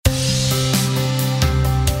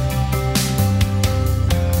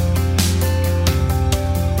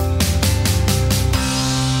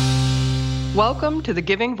Welcome to the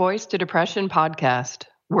Giving Voice to Depression podcast.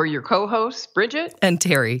 We're your co-hosts, Bridget and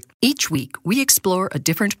Terry. Each week, we explore a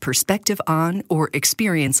different perspective on or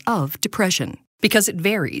experience of depression because it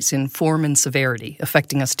varies in form and severity,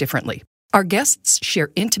 affecting us differently. Our guests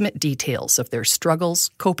share intimate details of their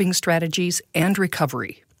struggles, coping strategies, and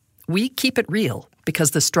recovery. We keep it real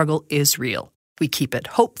because the struggle is real. We keep it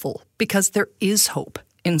hopeful because there is hope,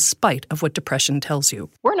 in spite of what depression tells you.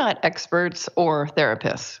 We're not experts or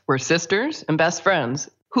therapists. We're sisters and best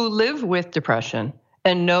friends who live with depression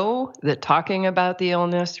and know that talking about the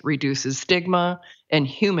illness reduces stigma and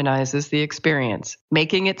humanizes the experience,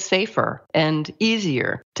 making it safer and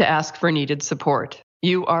easier to ask for needed support.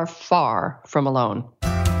 You are far from alone.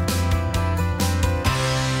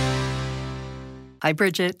 Hi,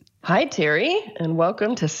 Bridget. Hi, Terry, and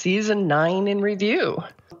welcome to Season 9 in Review.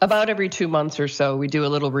 About every 2 months or so, we do a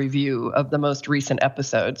little review of the most recent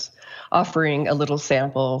episodes, offering a little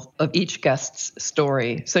sample of each guest's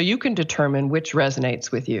story so you can determine which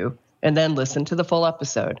resonates with you and then listen to the full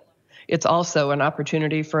episode. It's also an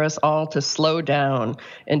opportunity for us all to slow down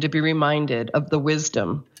and to be reminded of the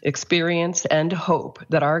wisdom, experience, and hope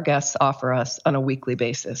that our guests offer us on a weekly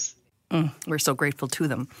basis. We're so grateful to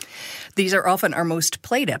them. These are often our most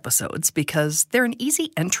played episodes because they're an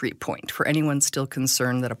easy entry point for anyone still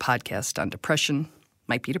concerned that a podcast on depression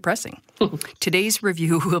might be depressing. Today's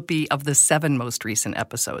review will be of the 7 most recent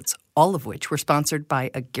episodes, all of which were sponsored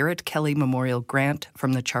by a Garrett Kelly Memorial Grant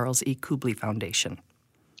from the Charles E. Kubly Foundation.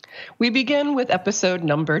 We begin with episode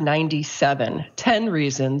number 97, 10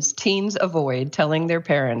 Reasons Teens Avoid Telling Their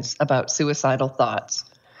Parents About Suicidal Thoughts.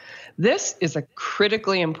 This is a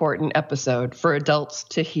critically important episode for adults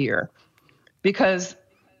to hear because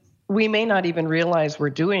we may not even realize we're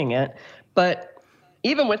doing it, but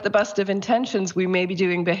even with the best of intentions, we may be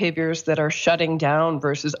doing behaviors that are shutting down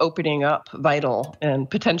versus opening up vital and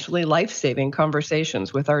potentially life-saving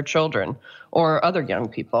conversations with our children or other young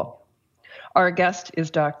people. Our guest is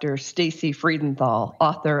Dr. Stacy Friedenthal,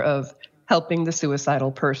 author of Helping the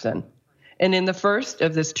Suicidal Person. And in the first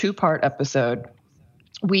of this 2-part episode,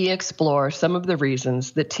 we explore some of the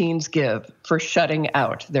reasons that teens give for shutting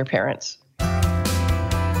out their parents.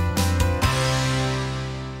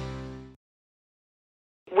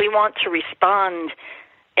 We want to respond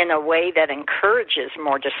in a way that encourages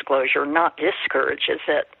more disclosure, not discourages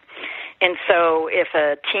it. And so if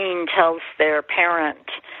a teen tells their parent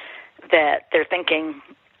that they're thinking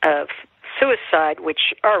of suicide,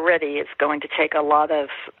 which already is going to take a lot of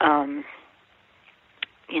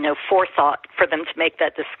forethought for them to make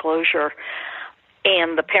that disclosure,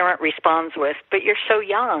 and the parent responds with, "But you're so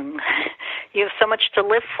young, you have so much to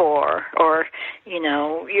live for," or,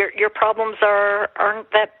 your problems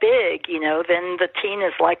aren't that big, then the teen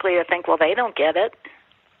is likely to think, well, they don't get it.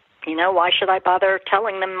 Why should I bother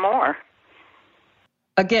telling them more?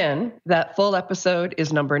 Again, that full episode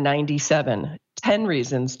is number 97, 10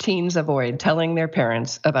 Reasons Teens Avoid Telling Their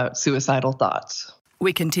Parents About Suicidal Thoughts.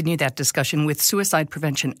 We continue that discussion with suicide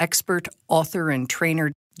prevention expert, author, and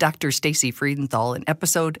trainer Dr. Stacy Friedenthal in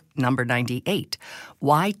episode number 98,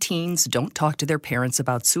 Why Teens Don't Talk to Their Parents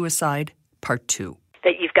About Suicide, Part 2.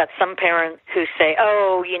 That you've got some parents who say,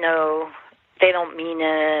 they don't mean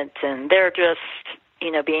it, and they're just,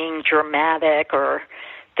 being dramatic, or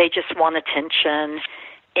they just want attention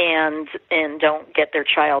and don't get their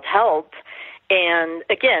child help. And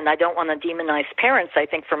again, I don't want to demonize parents. I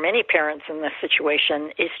think for many parents in this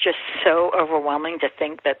situation, it's just so overwhelming to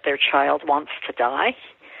think that their child wants to die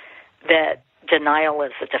that denial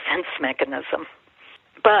is a defense mechanism.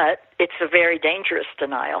 But it's a very dangerous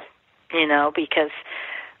denial, because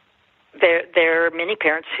there are many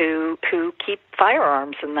parents who keep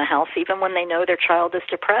firearms in the house even when they know their child is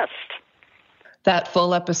depressed. That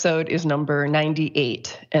full episode is number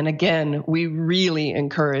 98. And again, we really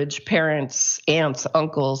encourage parents, aunts,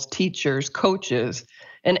 uncles, teachers, coaches,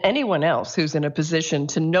 and anyone else who's in a position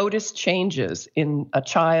to notice changes in a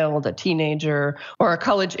child, a teenager, or a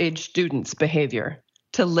college-age student's behavior,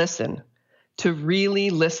 to listen, to really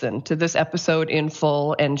listen to this episode in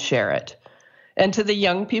full and share it. And to the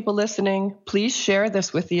young people listening, please share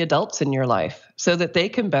this with the adults in your life so that they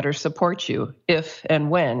can better support you if and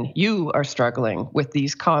when you are struggling with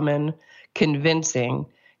these common, convincing,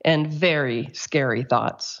 and very scary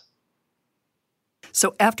thoughts.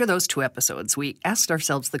 So after those 2 episodes, we asked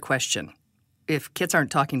ourselves the question, if kids aren't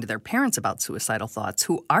talking to their parents about suicidal thoughts,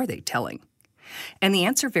 who are they telling? And the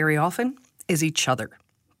answer very often is each other.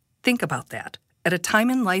 Think about that. At a time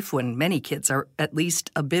in life when many kids are at least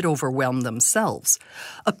a bit overwhelmed themselves,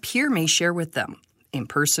 a peer may share with them, in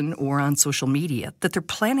person or on social media, that they're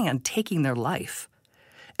planning on taking their life.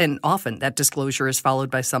 And often that disclosure is followed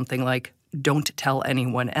by something like, don't tell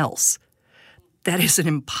anyone else. That is an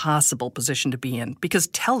impossible position to be in because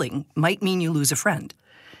telling might mean you lose a friend.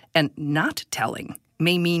 And not telling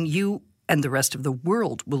may mean you and the rest of the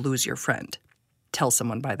world will lose your friend. Tell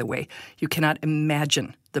someone, by the way. You cannot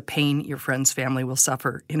imagine the pain your friend's family will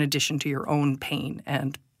suffer in addition to your own pain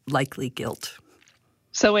and likely guilt.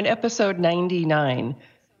 So in episode 99,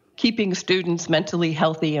 Keeping Students Mentally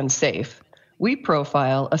Healthy and Safe, we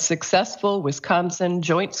profile a successful Wisconsin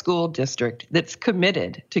joint school district that's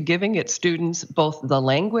committed to giving its students both the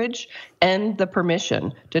language and the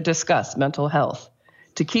permission to discuss mental health,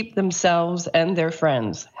 to keep themselves and their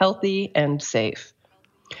friends healthy and safe.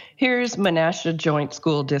 Here's Menasha Joint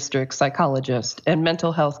School District psychologist and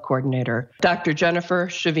mental health coordinator, Dr. Jennifer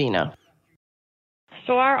Shavina.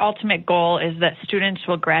 So our ultimate goal is that students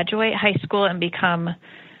will graduate high school and become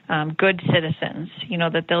good citizens,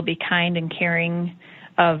 that they'll be kind and caring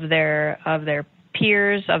of their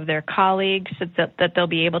peers, of their colleagues, that they'll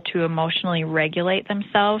be able to emotionally regulate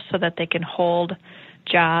themselves so that they can hold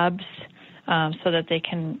jobs, so that they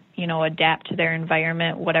can, adapt to their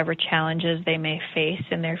environment, whatever challenges they may face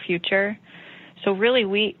in their future. So really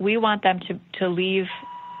we want them to leave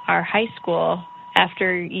our high school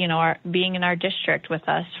after, being in our district with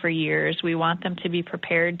us for years. We want them to be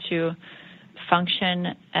prepared to function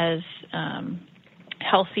as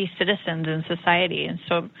healthy citizens in society. And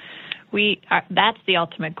so that's the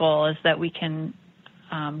ultimate goal, is that we can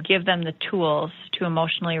give them the tools to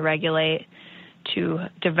emotionally regulate, to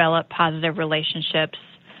develop positive relationships,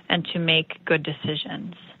 and to make good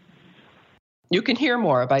decisions. You can hear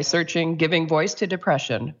more by searching Giving Voice to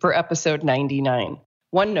Depression for episode 99.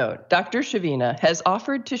 One note, Dr. Shavina has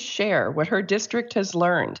offered to share what her district has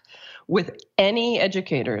learned with any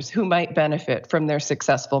educators who might benefit from their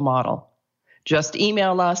successful model. Just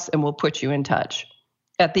email us and we'll put you in touch.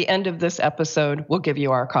 At the end of this episode, we'll give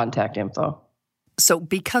you our contact info. So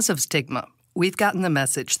because of stigma, we've gotten the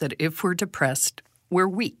message that if we're depressed, we're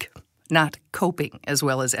weak, not coping as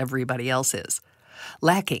well as everybody else is,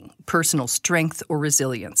 lacking personal strength or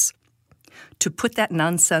resilience. To put that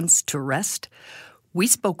nonsense to rest, we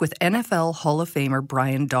spoke with NFL Hall of Famer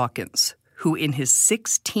Brian Dawkins, who in his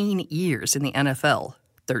 16 years in the NFL,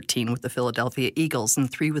 13 with the Philadelphia Eagles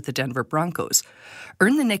and 3 with the Denver Broncos,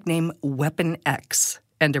 earned the nickname Weapon X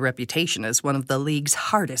and a reputation as one of the league's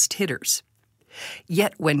hardest hitters.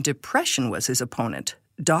 Yet when depression was his opponent,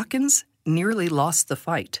 Dawkins nearly lost the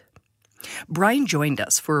fight. Brian joined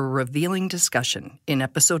us for a revealing discussion in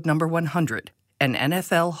episode number 100, An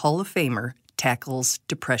NFL Hall of Famer Tackles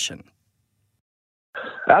Depression.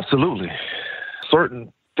 Absolutely.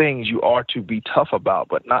 Certain things you are to be tough about,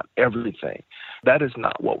 but not everything. That is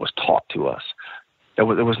not what was taught to us. It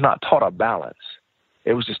was not taught a balance.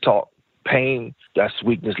 It was just taught pain, that's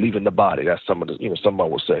weakness leaving the body. That's someone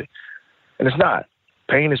will say. And it's not.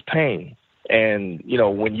 Pain is pain. And,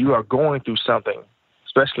 when you are going through something,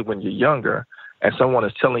 especially when you're younger, and someone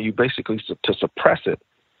is telling you basically to suppress it,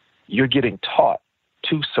 you're getting taught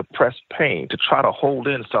to suppress pain, to try to hold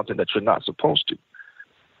in something that you're not supposed to.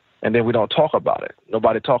 And then we don't talk about it.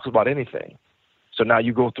 Nobody talks about anything. So now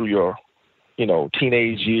you go through your,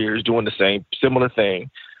 teenage years doing the same, similar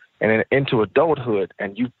thing, and then into adulthood,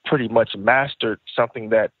 and you pretty much mastered something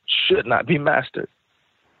that should not be mastered.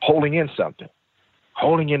 Holding in something,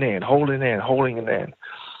 holding it in.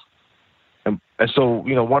 And so,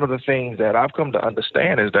 one of the things that I've come to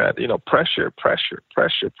understand is that,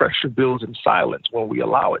 pressure builds in silence when we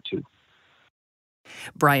allow it to.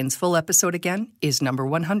 Brian's full episode again is number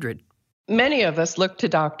 100. Many of us look to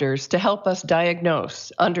doctors to help us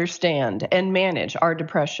diagnose, understand, and manage our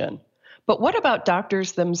depression. But what about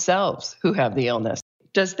doctors themselves who have the illness?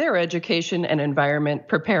 Does their education and environment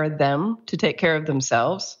prepare them to take care of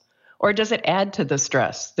themselves? Or does it add to the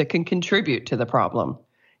stress that can contribute to the problem?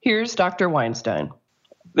 Here's Dr. Weinstein.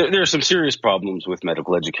 There are some serious problems with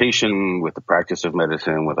medical education, with the practice of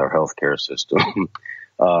medicine, with our healthcare system.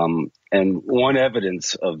 And one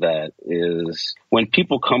evidence of that is when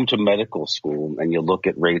people come to medical school and you look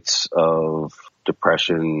at rates of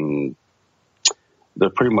depression, they're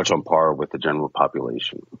pretty much on par with the general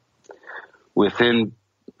population. Within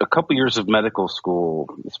a couple years of medical school,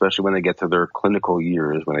 especially when they get to their clinical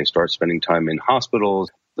years, when they start spending time in hospitals,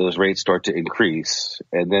 those rates start to increase.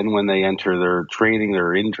 And then when they enter their training,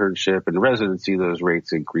 their internship and residency, those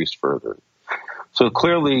rates increase further. So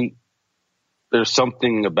clearly, there's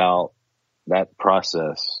something about that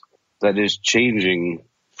process that is changing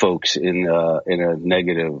folks in a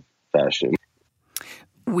negative fashion.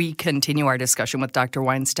 We continue our discussion with Dr.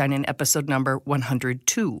 Weinstein in episode number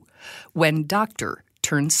 102, When Doctor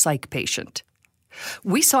Turns Psych Patient.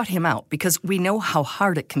 We sought him out because we know how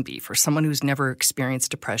hard it can be for someone who's never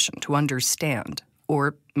experienced depression to understand,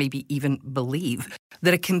 or maybe even believe,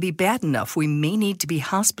 that it can be bad enough we may need to be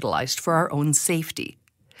hospitalized for our own safety.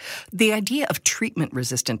 The idea of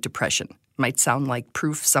treatment-resistant depression might sound like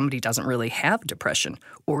proof somebody doesn't really have depression,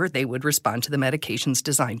 or they would respond to the medications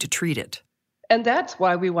designed to treat it. And that's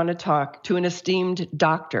why we want to talk to an esteemed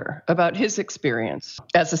doctor about his experience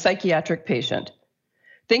as a psychiatric patient,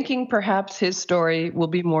 thinking perhaps his story will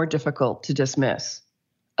be more difficult to dismiss.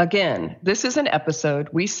 Again, this is an episode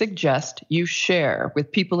we suggest you share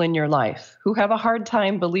with people in your life who have a hard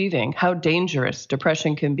time believing how dangerous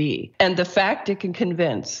depression can be, and the fact it can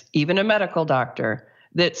convince even a medical doctor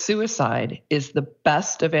that suicide is the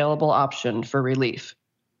best available option for relief.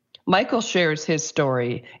 Michael shares his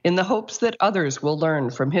story in the hopes that others will learn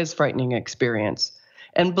from his frightening experience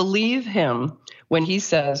and believe him when he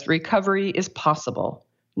says recovery is possible,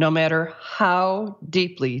 no matter how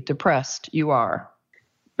deeply depressed you are.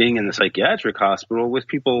 Being in the psychiatric hospital with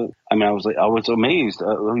people, I was amazed.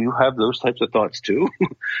 You have those types of thoughts too.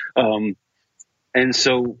 And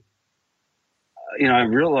so, I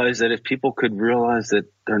realized that if people could realize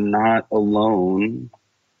that they're not alone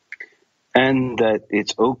and that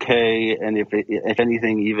it's okay, and if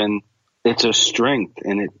anything, even it's a strength,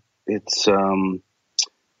 and it's a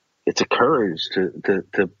courage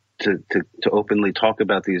to openly talk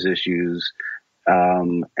about these issues.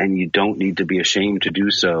 And you don't need to be ashamed to do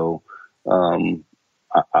so.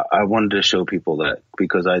 I wanted to show people that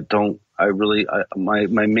because my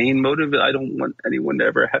main motive, I don't want anyone to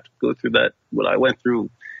ever have to go through that, what I went through.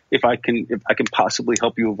 If I can possibly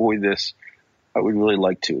help you avoid this, I would really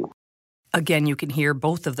like to. Again, you can hear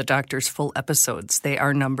both of the doctor's full episodes. They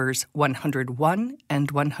are numbers 101 and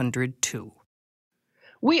 102.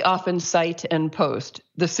 We often cite and post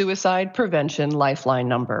the Suicide Prevention Lifeline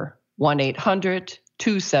number,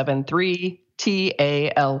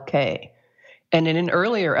 1-800-273-TALK. And in an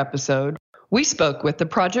earlier episode, we spoke with the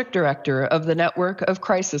project director of the network of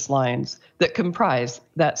crisis lines that comprise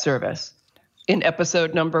that service. In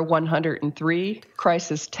episode number 103,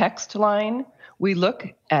 Crisis Text Line, we look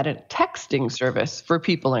at a texting service for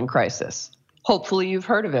people in crisis. Hopefully you've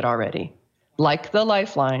heard of it already. Like the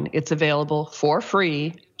Lifeline, it's available for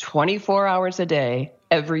free, 24 hours a day,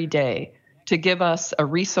 every day, to give us a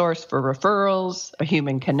resource for referrals, a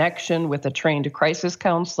human connection with a trained crisis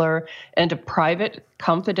counselor, and a private,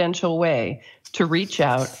 confidential way to reach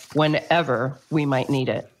out whenever we might need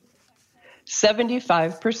it.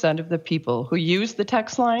 75% of the people who use the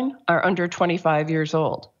text line are under 25 years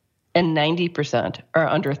old, and 90% are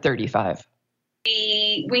under 35.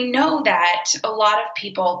 We know that a lot of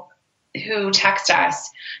people who text us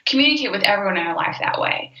communicate with everyone in their life that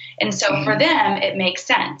way. And so for them, it makes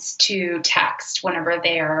sense to text whenever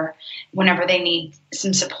they need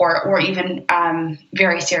some support or even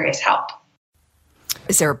very serious help.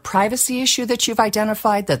 Is there a privacy issue that you've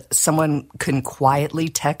identified that someone can quietly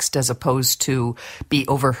text as opposed to be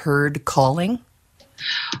overheard calling?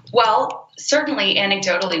 Well, certainly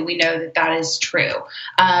anecdotally, we know that is true.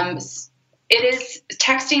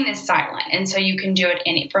 Texting is silent, and so you can do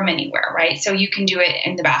it from anywhere, right? So you can do it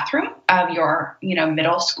in the bathroom of your,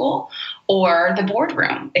 middle school, or the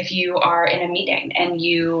boardroom if you are in a meeting and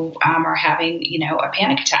you are having, a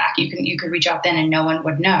panic attack. You could reach out then and no one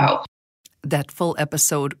would know. That full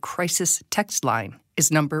episode, Crisis Text Line,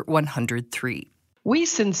 is number 103. We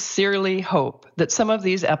sincerely hope that some of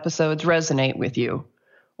these episodes resonate with you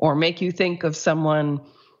or make you think of someone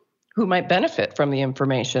who might benefit from the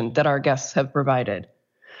information that our guests have provided.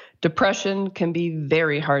 Depression can be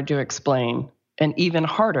very hard to explain and even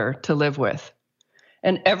harder to live with.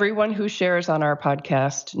 And everyone who shares on our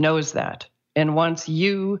podcast knows that and wants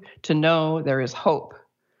you to know there is hope,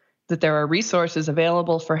 that there are resources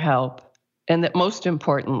available for help, and that most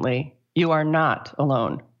importantly, you are not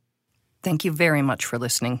alone. Thank you very much for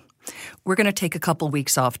listening. We're going to take a couple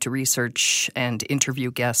weeks off to research and interview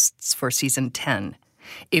guests for Season 10.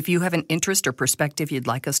 If you have an interest or perspective you'd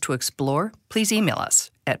like us to explore, please email us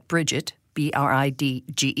at Bridget,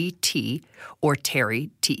 BRIDGET, or Terry,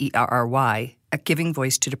 TERRY, at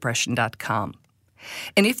givingvoicetodepression.com.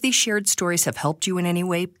 And if these shared stories have helped you in any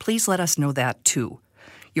way, please let us know that too.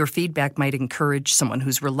 Your feedback might encourage someone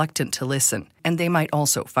who's reluctant to listen, and they might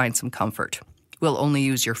also find some comfort. We'll only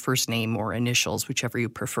use your first name or initials, whichever you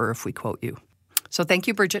prefer, if we quote you. So thank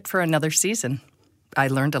you, Bridget, for another season. I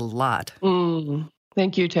learned a lot.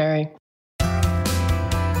 Thank you, Terry.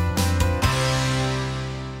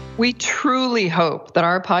 We truly hope that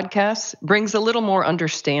our podcast brings a little more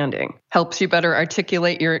understanding, helps you better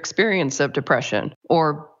articulate your experience of depression,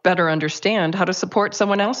 or better understand how to support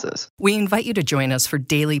someone else's. We invite you to join us for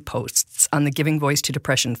daily posts on the Giving Voice to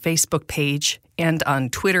Depression Facebook page and on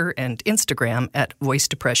Twitter and Instagram at Voice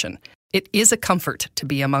Depression. It is a comfort to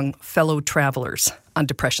be among fellow travelers on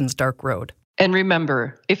depression's dark road. And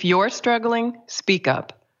remember, if you're struggling, speak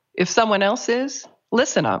up. If someone else is,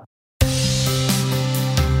 listen up.